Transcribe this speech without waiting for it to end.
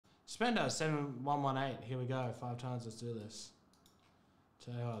Spenda 7118. Here we go. 5 times. Let's do this.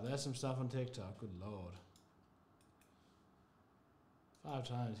 Tell you what, there's some stuff on TikTok. Good lord. 5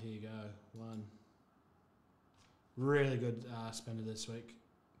 times. Here you go. 1. Really good Spenda this week.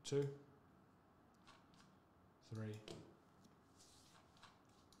 2. 3.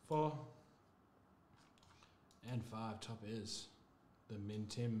 4. And 5. Top is the Min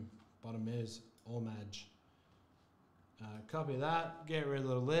Tim. Bottom is Ormaj. Copy that. Get rid of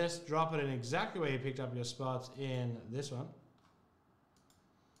the list. Drop it in exactly where you picked up your spots in this one.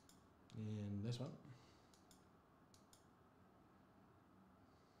 In this one.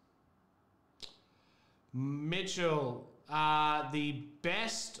 Mitchell. The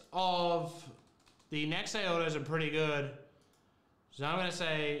best of the next day autos are pretty good. So I'm going to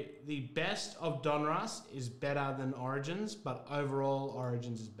say the best of Donruss is better than Origins, but overall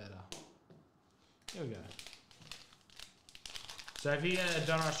Origins is better. Here we go. So if you get a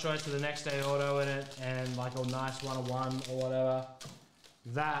Donruss choice with the next day auto in it and like a nice 101 or whatever,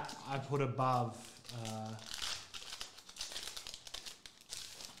 that I put above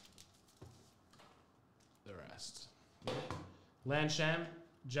the rest. Landsham,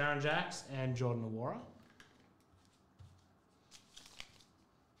 Jaron Jacks, and Jordan Awara.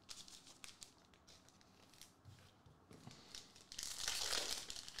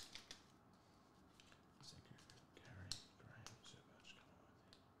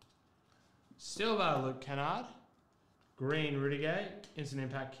 Silver, Luke Kennard. Green, Rudiger. Instant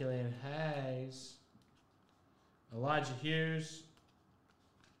Impact, Killian Hayes. Elijah Hughes.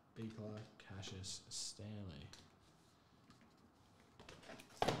 Beekler, Cassius Stanley.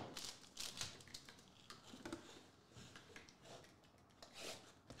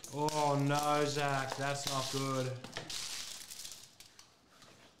 Oh no, Zach, that's not good.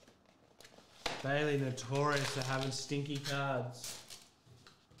 Bailey notorious for having stinky cards.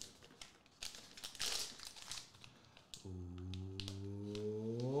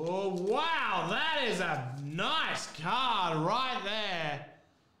 Oh, wow, that is a nice card right there.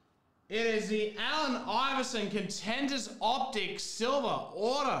 It is the Allen Iverson Contenders Optic Silver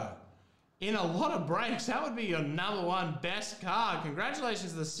Auto. In a lot of breaks, that would be your #1 best card.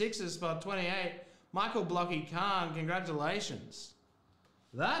 Congratulations to the Sixers, spot 28. Michael Blocky Khan, congratulations.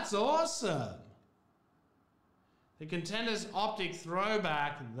 That's awesome. The Contenders Optic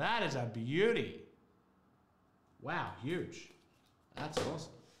Throwback, that is a beauty. Wow, huge. That's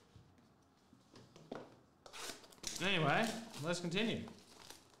awesome. Anyway, let's continue.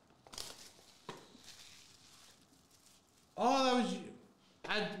 Oh,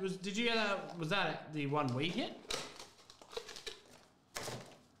 that was... did you get that? Was that the one we hit?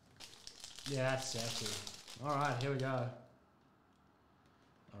 Yeah, that's sexy. Alright, here we go.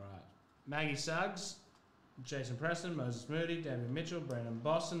 Alright. Maggie Suggs, Jason Preston, Moses Moody, David Mitchell, Brandon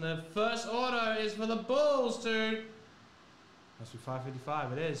Boston. The first auto is for the Bulls, dude. Must be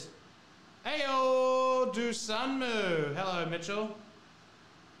 555, it is. Ayo, Dusanmu. Hello, Mitchell.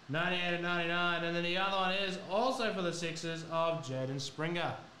 98 and 99. And then the other one is also for the Sixers of Jaden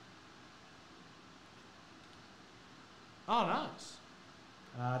Springer. Oh,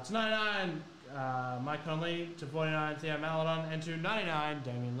 nice. To 99, Mike Conley. To 49, Theo Maladon. And to 99,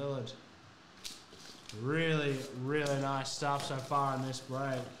 Damian Lillard. Really, really nice stuff so far in this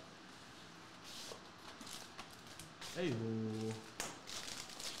break. Hey.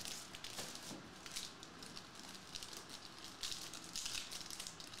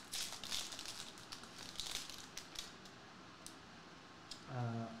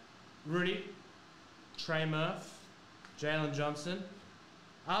 Rudy, Trey Murph, Jalen Johnson.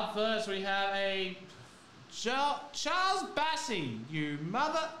 Up first we have a Charles Bassey, you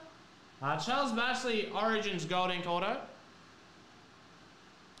mother. Charles Bassey Origins Gold Ink Auto.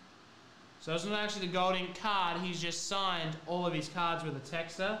 So it's not actually the Gold Ink card, he's just signed all of his cards with a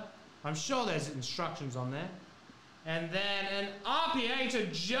texter. I'm sure there's instructions on there. And then an RPA to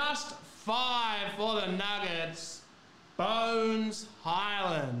just 5 for the Nuggets. Bones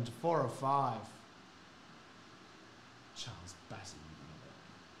Highland, 4 of 5. Charles Bassey.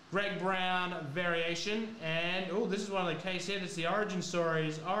 Greg Brown variation, and oh, this is one of the case here. It's the Origin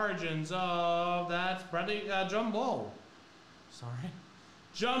Stories, Origins of that's Bradley John Wall. Sorry,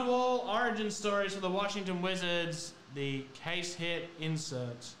 John Wall Origin Stories for the Washington Wizards. The case hit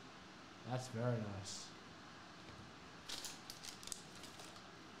insert. That's very nice.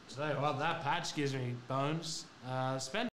 So well, that patch gives me bones. Spend.